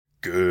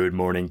Good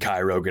morning,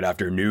 Cairo. Good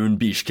afternoon,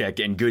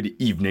 Bishkek, and good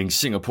evening,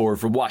 Singapore.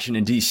 From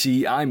Washington,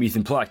 D.C., I'm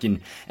Ethan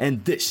Plotkin,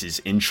 and this is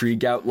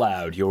Intrigue Out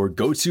Loud, your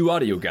go-to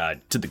audio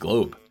guide to the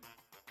globe.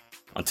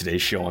 On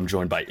today's show, I'm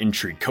joined by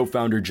Intrigue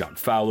co-founder John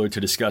Fowler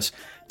to discuss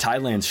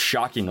Thailand's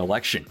shocking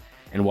election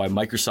and why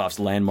Microsoft's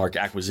landmark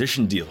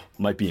acquisition deal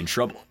might be in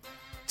trouble.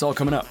 It's all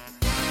coming up.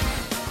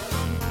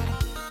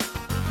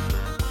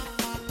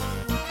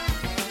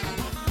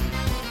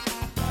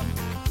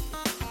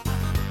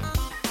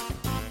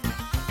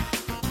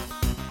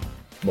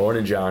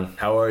 Morning, John.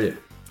 How are you?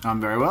 I'm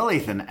very well,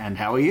 Ethan. And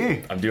how are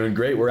you? I'm doing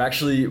great. We're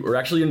actually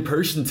in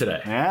person today.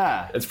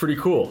 Yeah. It's pretty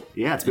cool.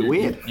 Yeah, it's a bit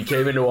weird. You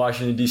came into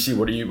Washington, D.C.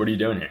 What are you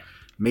doing here?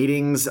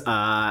 Meetings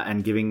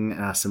and giving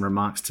some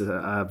remarks to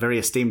a very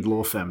esteemed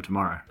law firm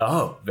tomorrow.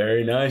 Oh,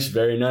 very nice,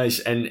 very nice.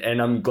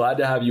 And I'm glad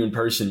to have you in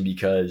person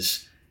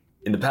because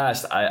in the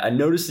past, I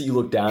noticed that you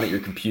look down at your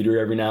computer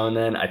every now and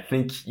then. I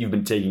think you've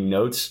been taking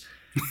notes.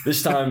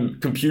 This time,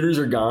 computers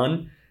are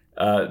gone.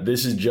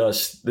 This is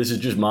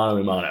just mano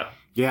a mano.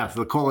 Yeah,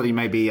 the quality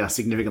may be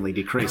significantly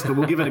decreased, but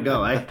we'll give it a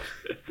go, eh?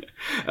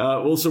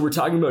 So we're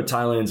talking about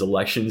Thailand's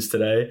elections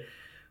today.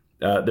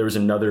 There was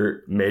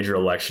another major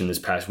election this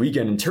past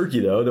weekend in Turkey,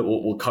 though, that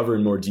we'll cover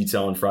in more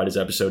detail on Friday's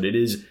episode. It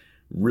is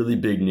really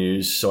big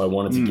news, so I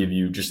wanted to give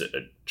you just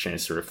a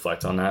chance to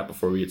reflect on that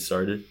before we get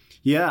started.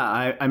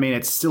 Yeah, I mean,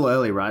 it's still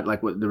early, right?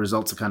 Like the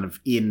results are kind of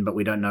in, but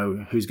we don't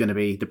know who's going to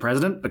be the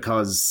president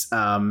because,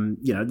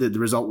 the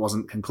result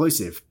wasn't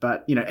conclusive.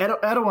 But,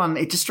 Erdogan,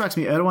 it just strikes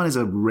me, Erdogan is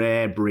a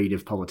rare breed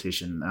of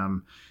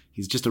politician.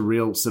 He's just a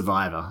real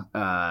survivor.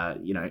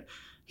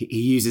 He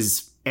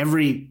uses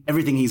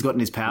everything he's got in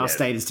his power,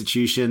 state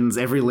institutions,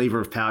 every lever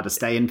of power to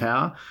stay in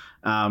power.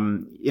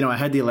 I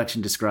heard the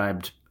election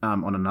described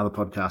on another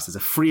podcast as a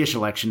free-ish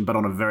election, but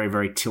on a very,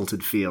 very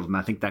tilted field. And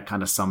I think that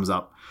kind of sums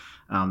up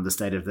the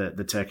state of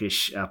the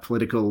Turkish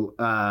political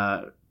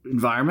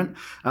environment.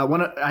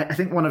 I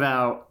think one of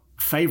our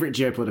favorite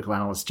geopolitical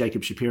analysts,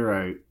 Jacob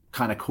Shapiro,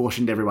 kind of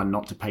cautioned everyone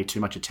not to pay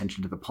too much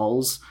attention to the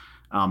polls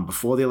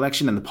before the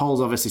election. And the polls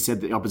obviously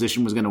said that the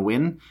opposition was going to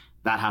win.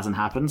 That hasn't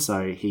happened,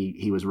 so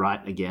he was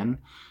right again.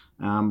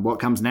 What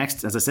comes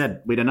next? As I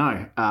said, we don't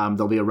know.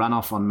 There'll be a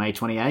runoff on May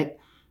 28th.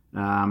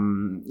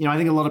 I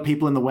think a lot of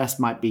people in the West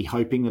might be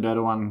hoping that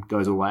Erdogan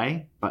goes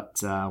away,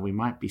 but we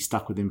might be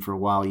stuck with him for a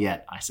while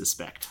yet, I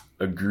suspect.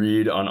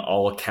 Agreed on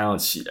all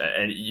accounts.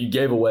 And you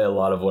gave away a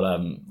lot of what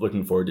I'm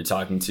looking forward to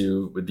talking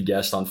to with the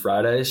guest on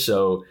Friday.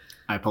 So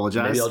I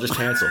apologize. Maybe I'll just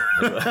cancel.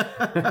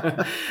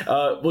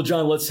 Well,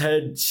 John, let's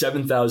head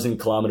 7,000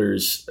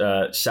 kilometers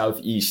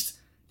southeast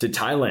to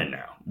Thailand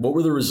now. What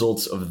were the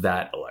results of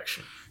that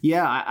election?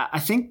 Yeah, I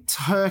think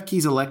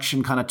Turkey's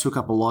election kind of took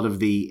up a lot of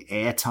the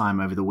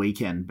airtime over the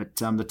weekend, but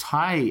the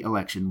Thai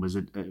election was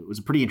a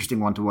pretty interesting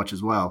one to watch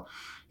as well.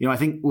 I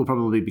think we'll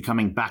probably be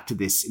coming back to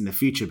this in the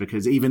future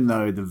because even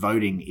though the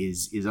voting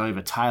is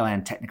over,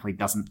 Thailand technically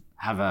doesn't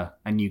have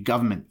a new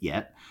government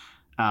yet.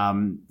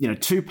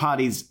 Two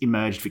parties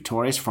emerged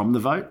victorious from the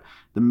vote.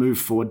 The Move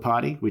Forward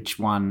Party, which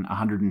won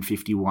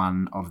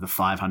 151 of the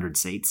 500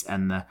 seats,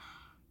 and the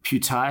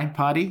Pheu Thai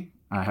Party,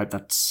 I hope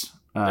that's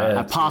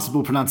a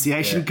passable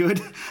pronunciation. Yeah.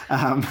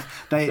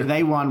 Good.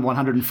 They won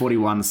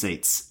 141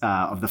 seats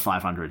of the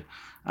 500.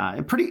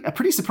 A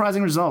pretty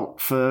surprising result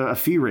for a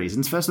few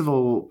reasons. First of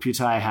all, Pheu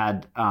Thai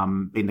had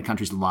been the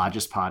country's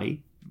largest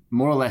party,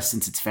 more or less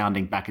since its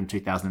founding back in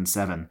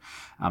 2007.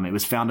 It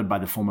was founded by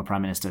the former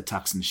Prime Minister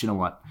Thaksin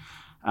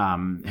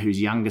Shinawatra, whose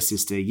younger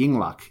sister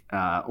Yingluck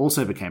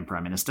also became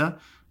Prime Minister,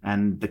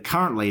 and the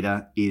current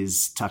leader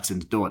is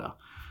Thaksin's daughter.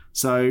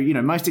 So,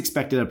 most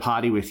expected a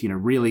party with,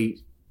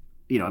 really,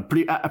 a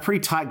pretty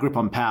tight grip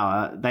on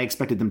power. They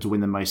expected them to win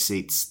the most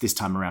seats this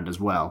time around as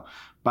well.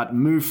 But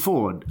Move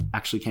Forward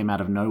actually came out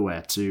of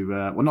nowhere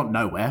not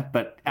nowhere,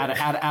 but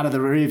out of the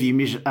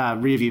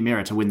rearview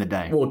mirror to win the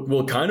day.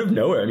 Well, kind of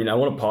nowhere. I mean, I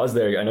want to pause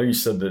there. I know you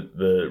said that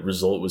the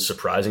result was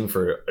surprising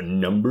for a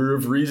number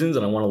of reasons,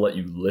 and I want to let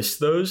you list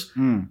those.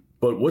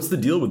 But what's the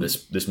deal with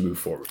this Move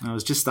Forward? I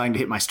was just starting to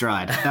hit my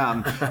stride.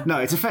 No,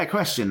 it's a fair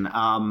question.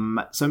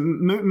 So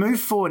Move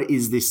Forward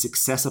is the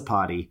successor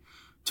party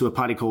to a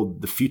party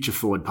called the Future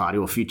Forward Party,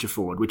 or Future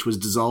Forward, which was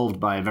dissolved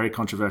by a very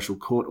controversial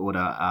court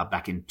order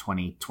back in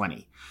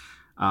 2020.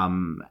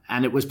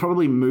 And it was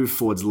probably Move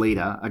Forward's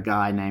leader, a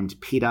guy named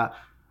Peter,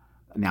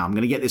 now I'm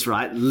going to get this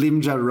right,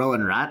 Limja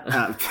Roenrat.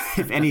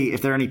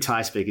 If there are any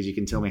Thai speakers, you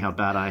can tell me how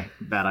bad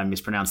I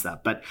mispronounced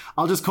that. But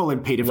I'll just call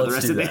him Peter for the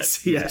rest of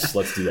this. Yes,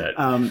 let's do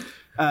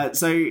that.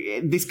 So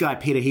this guy,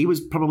 Peter, he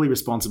was probably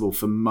responsible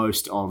for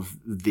most of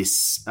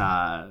this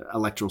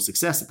electoral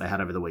success that they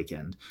had over the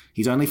weekend.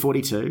 He's only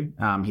 42.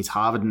 He's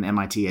Harvard and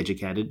MIT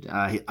educated,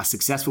 a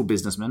successful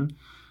businessman.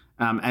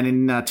 And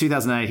in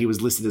 2008, he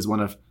was listed as one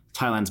of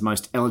Thailand's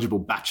most eligible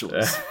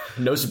bachelors.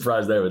 No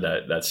surprise there with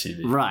that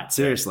CV. Right,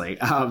 seriously.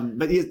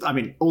 But I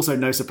mean, also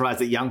no surprise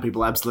that young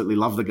people absolutely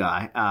love the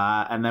guy.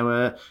 And they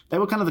were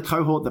kind of the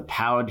cohort that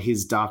powered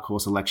his dark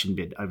horse election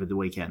bid over the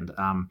weekend.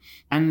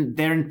 And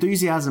their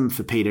enthusiasm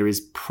for Peter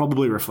is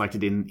probably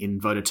reflected in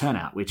voter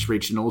turnout, which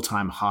reached an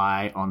all-time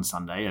high on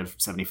Sunday of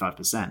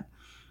 75%.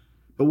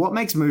 But what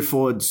makes Move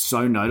Forward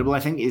so notable, I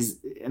think, is,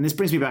 and this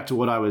brings me back to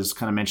what I was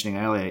kind of mentioning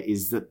earlier,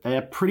 is that they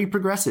are pretty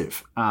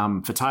progressive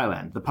for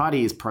Thailand. The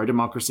party is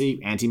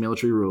pro-democracy,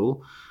 anti-military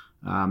rule.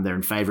 They're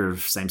in favor of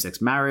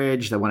same-sex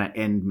marriage. They want to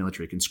end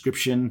military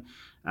conscription.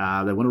 They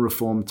want to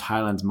reform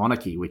Thailand's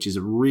monarchy, which is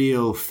a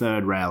real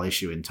third-rail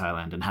issue in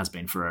Thailand and has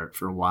been for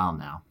a while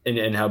now.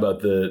 And how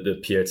about the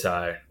Pheu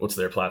Thai? What's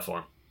their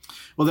platform?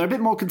 Well, they're a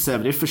bit more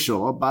conservative for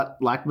sure, but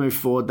like Move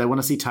Forward, they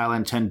want to see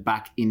Thailand turn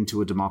back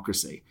into a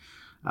democracy.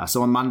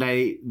 So on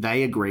Monday,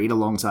 they agreed,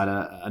 alongside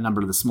a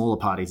number of the smaller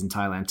parties in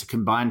Thailand, to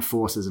combine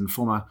forces and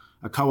form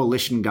a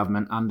coalition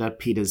government under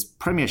PETA's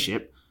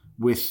premiership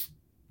with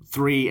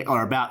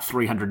about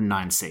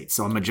 309 seats,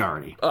 so a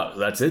majority. Oh,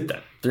 that's it then.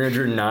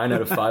 309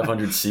 out of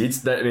 500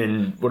 seats.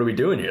 What are we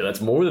doing here?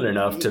 That's more than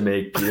enough to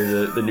make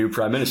PETA the new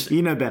prime minister.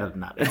 You know better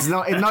than that. It's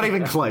not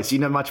even close. You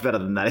know much better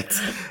than that.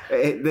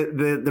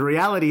 The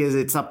reality is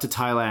it's up to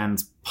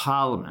Thailand's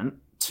parliament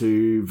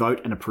to vote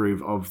and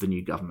approve of the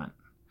new government.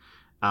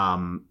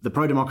 The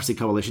pro-democracy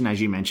coalition, as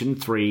you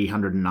mentioned,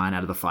 309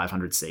 out of the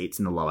 500 seats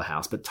in the lower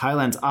house. But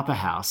Thailand's upper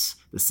house,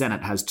 the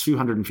Senate, has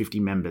 250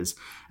 members,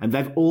 and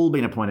they've all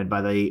been appointed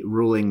by the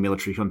ruling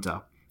military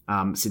junta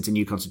since a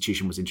new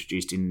constitution was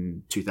introduced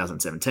in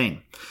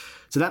 2017.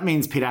 So that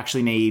means Pitt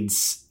actually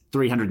needs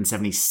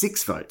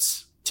 376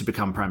 votes to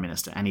become prime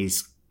minister, and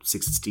he's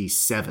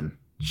 67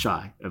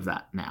 shy of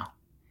that now.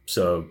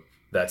 So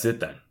that's it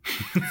then.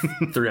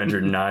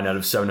 309 out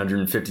of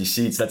 750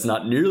 seats. That's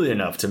not nearly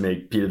enough to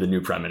make PETA the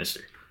new prime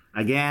minister.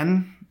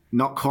 Again,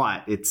 not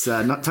quite. It's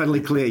not totally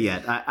clear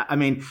yet. I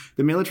mean,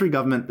 the military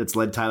government that's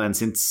led Thailand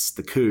since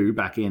the coup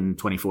back in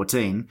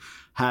 2014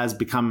 has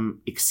become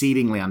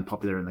exceedingly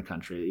unpopular in the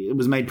country. It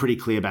was made pretty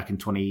clear back in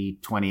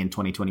 2020 and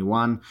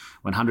 2021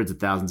 when hundreds of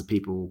thousands of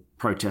people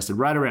protested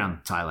right around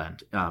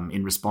Thailand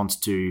in response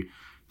to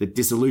the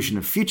dissolution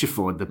of Future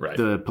Forward,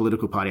 the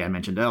political party I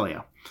mentioned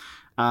earlier.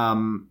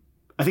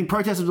 I think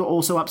protesters were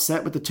also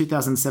upset with the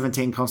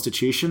 2017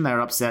 constitution. They're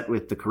upset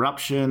with the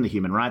corruption, the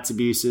human rights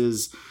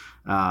abuses.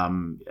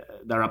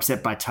 They're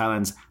upset by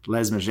Thailand's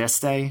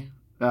lèse-majesté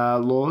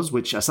laws,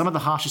 which are some of the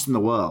harshest in the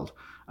world.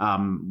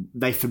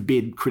 They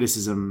forbid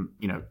criticism,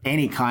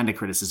 any kind of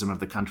criticism of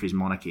the country's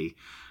monarchy,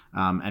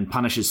 and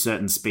punishes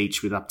certain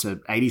speech with up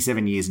to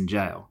 87 years in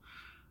jail.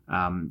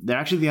 They're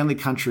actually the only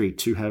country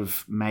to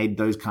have made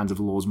those kinds of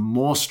laws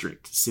more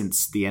strict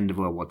since the end of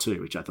World War II,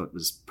 which I thought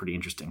was pretty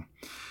interesting.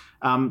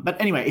 But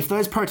anyway, if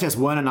those protests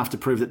weren't enough to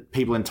prove that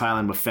people in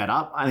Thailand were fed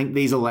up, I think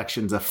these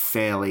elections are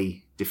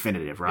fairly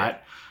definitive, right?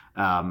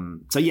 Yeah.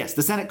 So yes,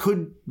 the Senate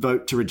could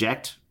vote to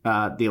reject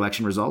the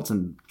election results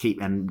and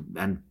keep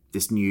and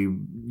this new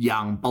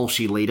young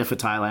bolshe leader for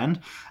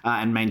Thailand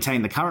and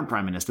maintain the current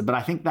prime minister. But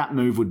I think that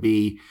move would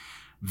be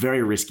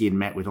very risky and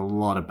met with a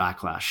lot of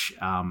backlash.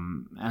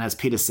 And as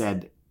Peter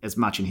said as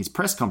much in his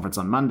press conference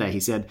on Monday, he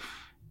said,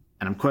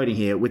 and I'm quoting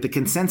here, with the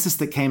consensus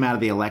that came out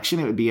of the election,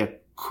 it would be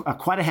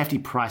quite a hefty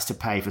price to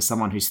pay for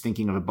someone who's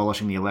thinking of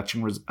abolishing the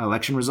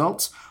election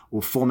results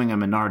or forming a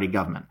minority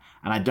government.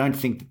 And I don't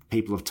think that the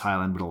people of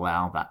Thailand would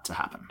allow that to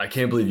happen. I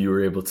can't believe you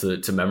were able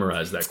to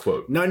memorize that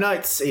quote. No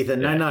notes,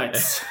 Ethan, no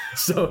notes.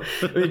 So,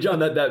 John,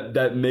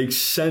 that makes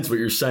sense what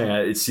you're saying.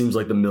 It seems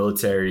like the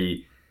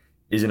military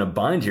is in a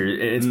bind here.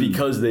 And it's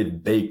because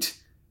they've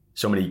baked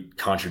so many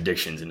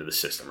contradictions into the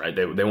system, right?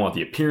 They want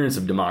the appearance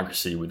of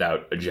democracy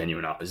without a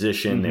genuine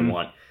opposition. Mm-hmm. They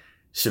want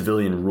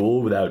civilian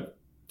rule without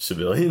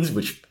civilians,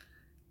 which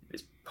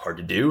is hard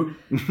to do.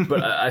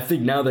 But I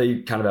think now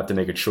they kind of have to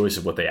make a choice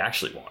of what they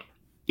actually want.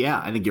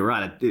 Yeah, I think you're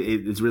right.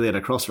 It's really at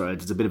a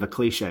crossroads. It's a bit of a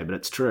cliche, but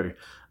it's true.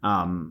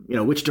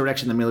 Which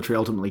direction the military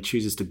ultimately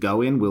chooses to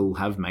go in will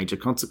have major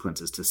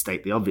consequences, to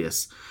state the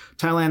obvious.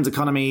 Thailand's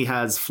economy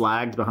has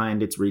flagged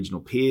behind its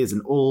regional peers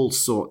in all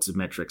sorts of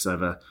metrics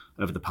over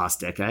the past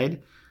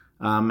decade.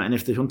 And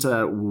if the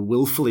junta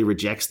willfully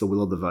rejects the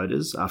will of the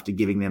voters after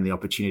giving them the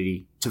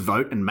opportunity to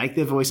vote and make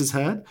their voices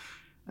heard,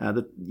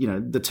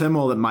 the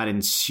turmoil that might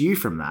ensue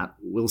from that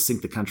will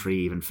sink the country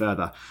even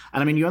further.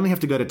 And I mean, you only have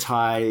to go to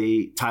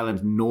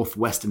Thailand's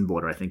northwestern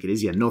border, I think it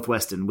is,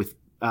 northwestern, with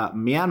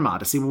Myanmar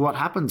to see what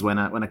happens when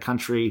a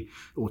country,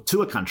 or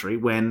to a country,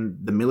 when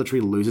the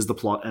military loses the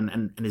plot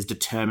and is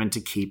determined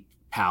to keep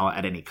power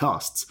at any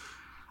costs.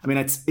 I mean,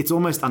 it's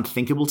almost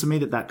unthinkable to me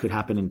that could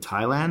happen in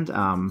Thailand.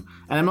 And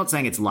I'm not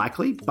saying it's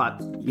likely,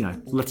 but,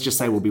 let's just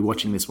say we'll be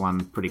watching this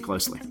one pretty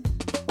closely.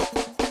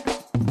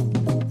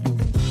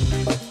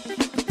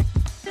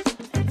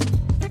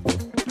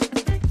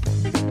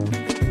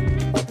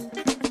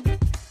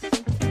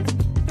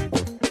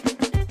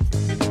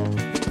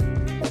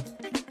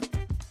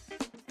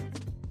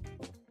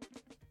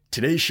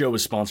 Today's show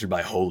is sponsored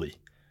by Holy.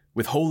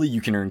 With Holy, you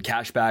can earn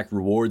cashback,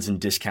 rewards, and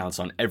discounts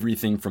on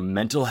everything from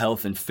mental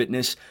health and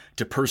fitness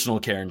to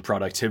personal care and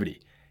productivity.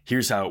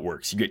 Here's how it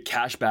works. You get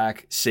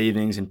cashback,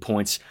 savings, and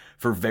points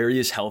for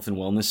various health and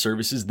wellness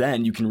services.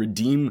 Then you can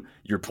redeem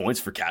your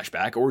points for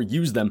cashback or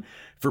use them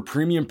for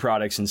premium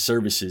products and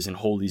services in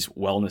Holy's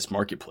wellness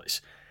marketplace.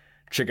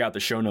 Check out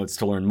the show notes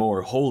to learn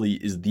more. Holy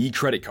is the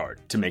credit card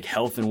to make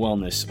health and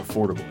wellness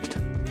affordable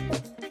again.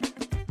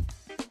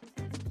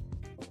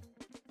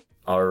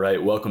 All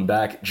right, welcome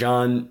back.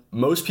 John,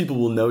 most people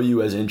will know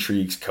you as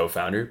Intrigue's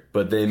co-founder,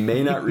 but they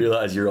may not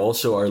realize you're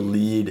also our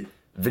lead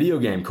video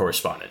game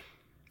correspondent.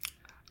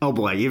 Oh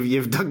boy,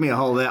 you've dug me a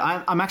hole there.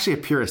 I'm actually a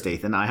purist,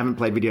 Ethan. I haven't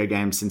played video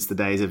games since the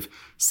days of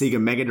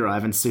Sega Mega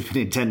Drive and Super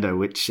Nintendo,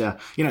 which,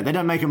 they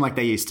don't make them like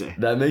they used to.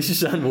 That makes you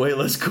sound way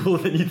less cool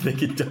than you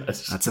think it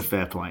does. That's a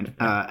fair point.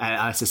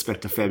 I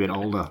suspect a fair bit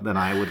older than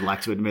I would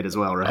like to admit as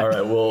well, right? All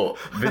right, well,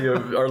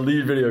 our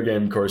lead video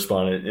game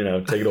correspondent,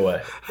 take it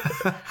away.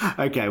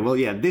 Okay, well,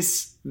 yeah,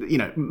 this,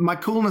 my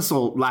coolness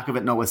or lack of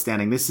it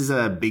notwithstanding, this is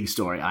a big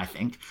story, I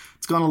think.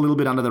 It's gone a little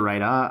bit under the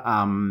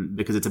radar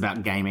because it's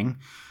about gaming.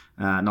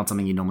 Not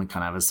something you normally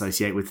kind of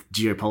associate with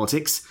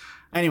geopolitics.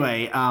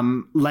 Anyway,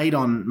 late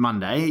on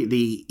Monday,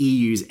 the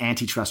EU's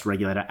antitrust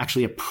regulator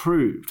actually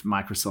approved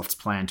Microsoft's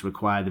plan to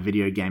acquire the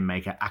video game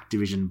maker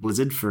Activision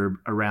Blizzard for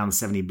around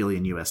 $70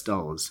 billion US.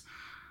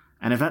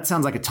 And if that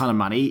sounds like a ton of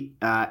money,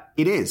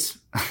 it is.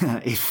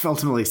 If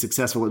ultimately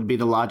successful, it would be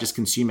the largest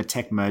consumer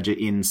tech merger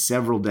in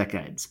several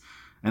decades.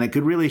 And it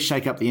could really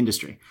shake up the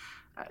industry.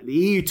 The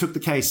EU took the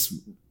case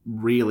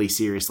really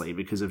seriously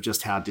because of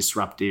just how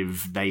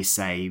disruptive they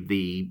say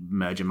the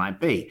merger might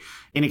be.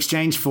 In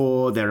exchange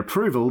for their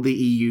approval, the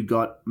EU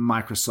got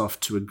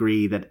Microsoft to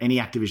agree that any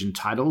Activision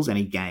titles,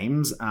 any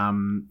games,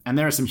 and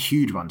there are some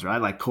huge ones,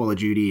 right, like Call of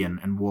Duty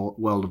and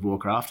World of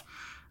Warcraft,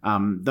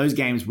 those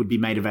games would be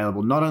made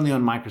available not only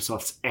on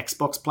Microsoft's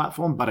Xbox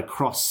platform, but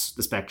across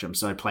the spectrum,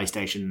 so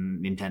PlayStation,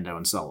 Nintendo,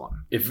 and so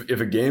on. If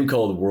a game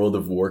called World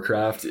of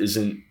Warcraft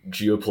isn't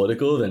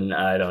geopolitical, then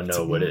I don't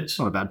know what is.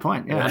 Not a bad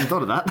point. Yeah, I hadn't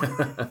thought of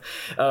that.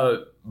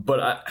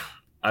 But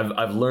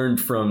I've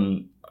learned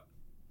from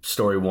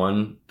story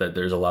one that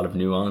there's a lot of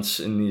nuance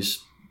in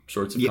these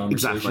sorts of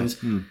conversations.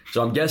 Exactly.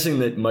 So I'm guessing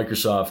that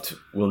Microsoft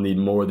will need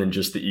more than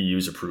just the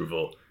EU's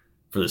approval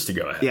for this to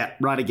go ahead. Yeah,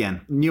 right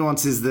again.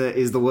 Nuance is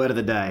the word of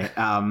the day.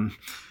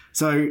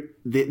 So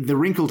the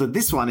wrinkle to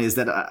this one is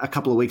that a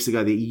couple of weeks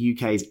ago, the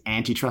UK's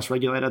antitrust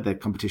regulator, the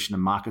Competition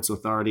and Markets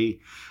Authority,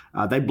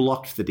 they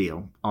blocked the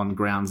deal on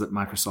grounds that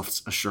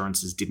Microsoft's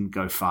assurances didn't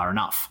go far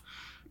enough.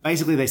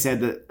 Basically, they said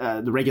that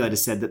the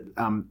regulators said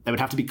that they would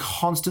have to be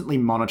constantly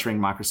monitoring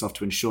Microsoft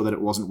to ensure that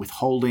it wasn't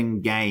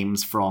withholding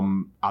games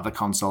from other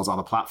consoles,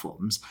 other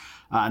platforms,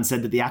 and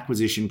said that the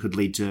acquisition could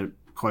lead to,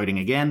 quoting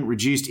again,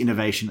 reduced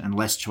innovation and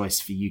less choice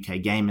for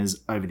UK gamers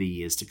over the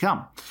years to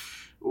come.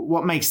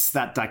 What makes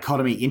that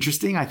dichotomy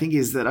interesting, I think,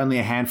 is that only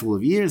a handful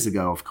of years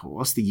ago, of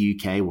course, the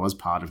UK was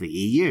part of the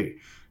EU,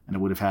 and it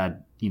would have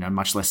had,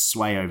 much less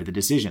sway over the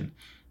decision.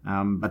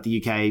 But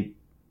the UK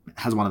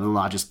has one of the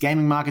largest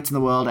gaming markets in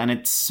the world, and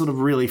it's sort of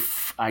really,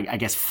 I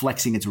guess,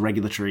 flexing its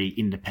regulatory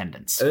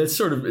independence. And it's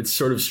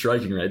sort of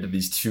striking, right, that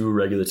these two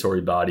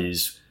regulatory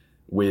bodies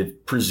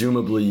with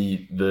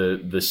presumably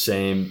the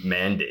same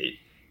mandate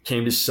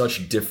came to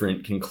such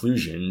different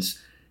conclusions,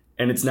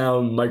 and it's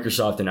now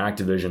Microsoft and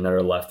Activision that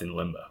are left in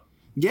limbo.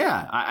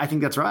 Yeah, I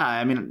think that's right.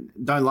 I mean,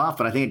 don't laugh,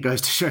 but I think it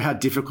goes to show how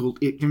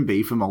difficult it can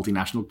be for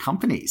multinational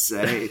companies.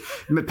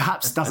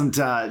 Perhaps doesn't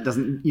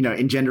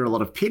engender a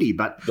lot of pity,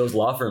 but those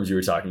law firms you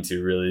were talking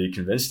to really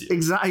convinced you.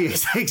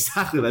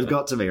 Exactly. They've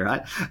got to be,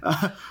 right.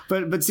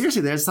 But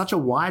seriously, there's such a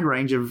wide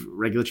range of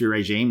regulatory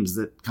regimes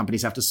that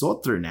companies have to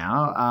sort through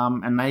now,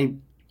 and they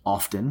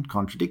often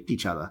contradict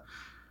each other.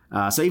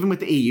 So even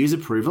with the EU's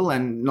approval,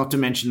 and not to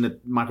mention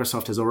that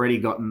Microsoft has already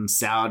gotten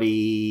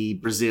Saudi,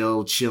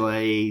 Brazil,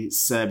 Chile,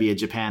 Serbia,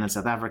 Japan, and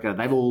South Africa,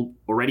 they've all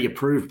already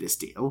approved this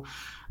deal.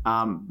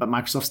 But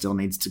Microsoft still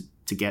needs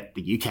to get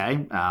the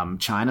UK,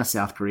 China,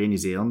 South Korea, New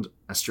Zealand,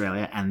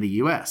 Australia, and the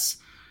US.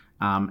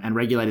 And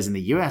regulators in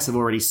the US have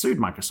already sued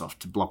Microsoft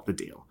to block the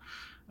deal.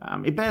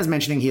 It bears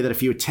mentioning here that a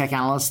few tech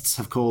analysts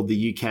have called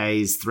the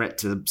UK's threat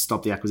to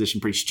stop the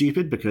acquisition pretty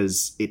stupid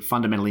because it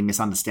fundamentally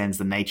misunderstands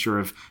the nature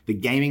of the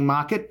gaming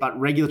market. But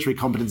regulatory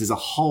competence is a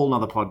whole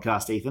nother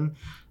podcast, Ethan,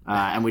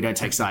 and we don't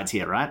take sides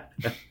here, right?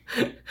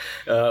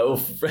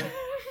 No,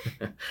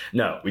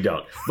 we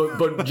don't.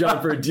 But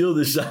John, for a deal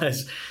this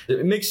size,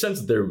 it makes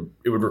sense that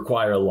it would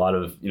require a lot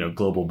of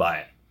global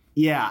buy-in.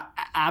 Yeah,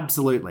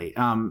 absolutely.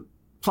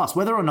 Plus,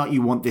 whether or not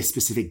you want this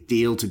specific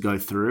deal to go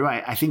through,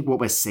 I think what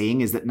we're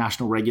seeing is that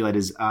national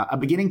regulators are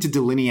beginning to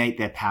delineate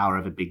their power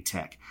over big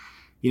tech.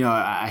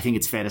 I think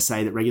it's fair to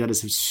say that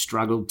regulators have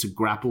struggled to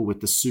grapple with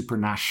the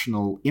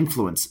supranational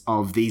influence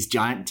of these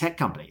giant tech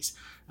companies.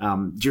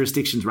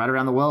 Jurisdictions right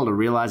around the world are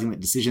realizing that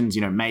decisions,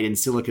 made in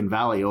Silicon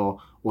Valley or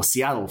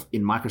Seattle,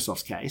 in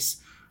Microsoft's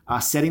case, are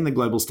setting the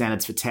global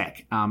standards for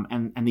tech.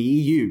 And the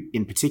EU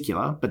in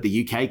particular, but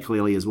the UK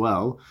clearly as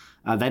well,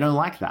 they don't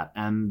like that,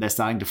 and they're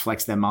starting to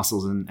flex their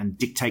muscles and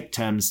dictate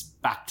terms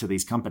back to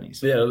these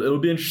companies. Yeah, it'll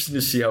be interesting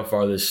to see how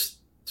far this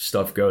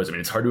stuff goes. I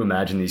mean, it's hard to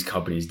imagine these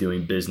companies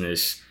doing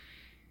business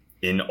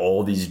in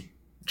all these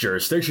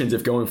jurisdictions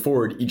if going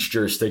forward each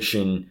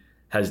jurisdiction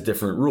has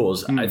different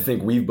rules. I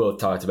think we've both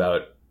talked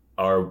about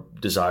our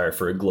desire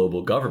for a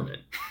global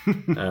government.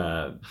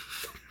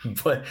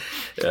 But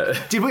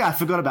did we? I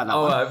forgot about that.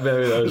 One.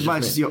 Maybe that was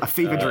just a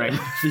fever dream.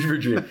 Fever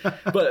dream.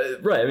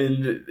 But right, I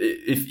mean,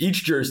 if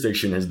each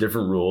jurisdiction has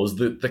different rules,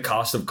 the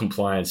cost of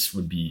compliance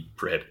would be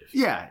prohibitive.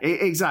 Yeah,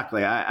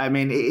 exactly. I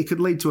mean, it could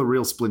lead to a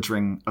real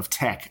splintering of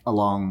tech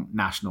along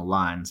national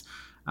lines.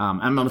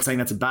 I'm not saying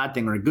that's a bad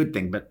thing or a good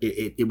thing, but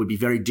it would be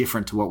very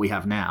different to what we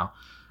have now.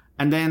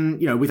 And then,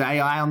 with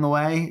AI on the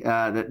way,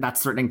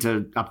 that's threatening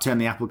to upturn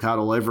the apple cart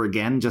all over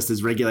again, just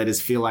as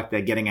regulators feel like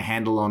they're getting a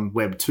handle on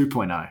Web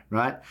 2.0,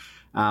 right?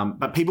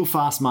 But people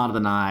far smarter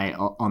than I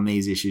on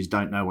these issues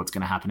don't know what's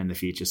going to happen in the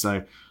future.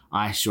 So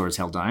I sure as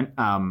hell don't.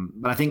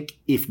 But I think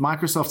if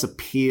Microsoft's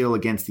appeal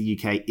against the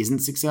UK isn't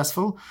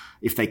successful,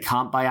 if they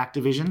can't buy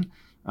Activision,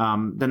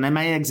 then they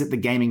may exit the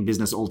gaming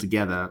business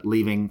altogether,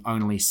 leaving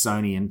only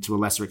Sony and to a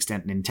lesser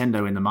extent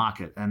Nintendo in the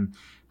market. And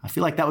I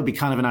feel like that would be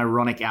kind of an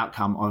ironic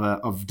outcome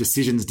of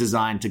decisions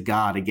designed to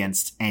guard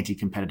against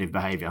anti-competitive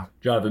behavior.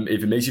 John,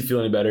 if it makes you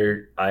feel any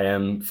better, I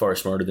am far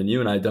smarter than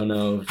you, and I don't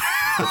know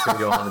what's going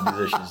to go on in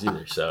these issues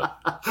either. So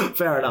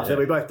fair enough. Yeah.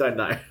 We both don't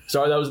know.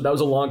 Sorry, that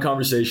was a long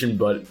conversation,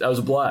 but that was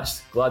a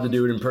blast. Glad to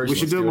do it in person. We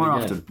should do it more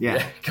often.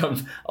 Yeah.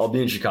 Come, I'll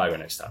be in Chicago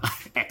next time.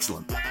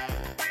 Excellent.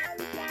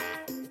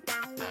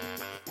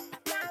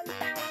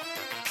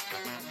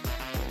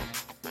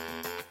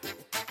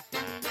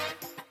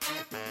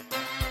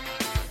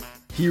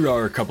 Here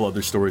are a couple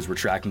other stories we're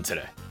tracking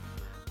today.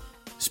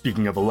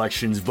 Speaking of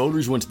elections,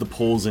 voters went to the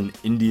polls in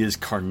India's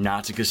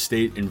Karnataka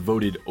state and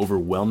voted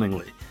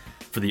overwhelmingly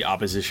for the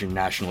opposition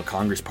National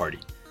Congress Party.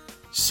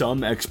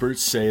 Some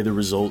experts say the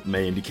result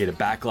may indicate a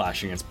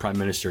backlash against Prime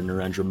Minister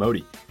Narendra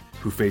Modi,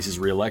 who faces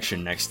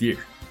re-election next year.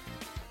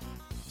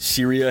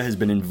 Syria has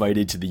been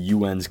invited to the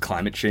UN's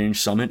Climate Change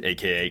Summit,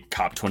 aka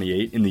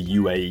COP28, in the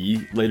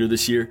UAE later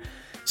this year.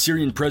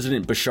 Syrian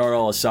President Bashar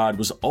al-Assad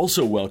was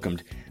also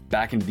welcomed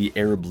back into the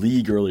Arab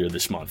League earlier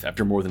this month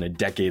after more than a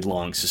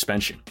decade-long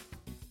suspension.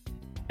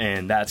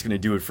 And that's going to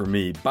do it for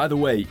me. By the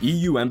way,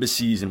 EU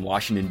embassies in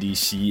Washington,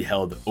 D.C.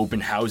 held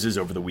open houses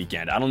over the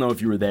weekend. I don't know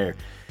if you were there,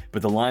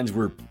 but the lines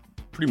were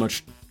pretty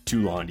much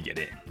too long to get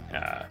in.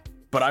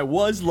 But I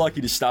was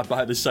lucky to stop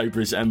by the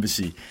Cyprus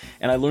embassy,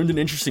 and I learned an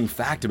interesting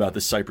fact about the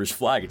Cyprus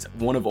flag. It's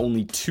one of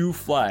only 2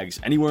 flags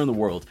anywhere in the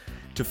world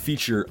to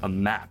feature a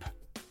map.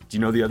 Do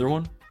you know the other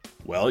one?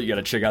 Well, you got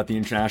to check out the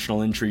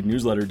International Intrigue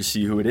newsletter to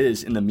see who it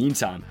is. In the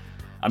meantime,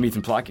 I'm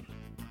Ethan Plotkin.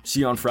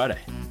 See you on Friday.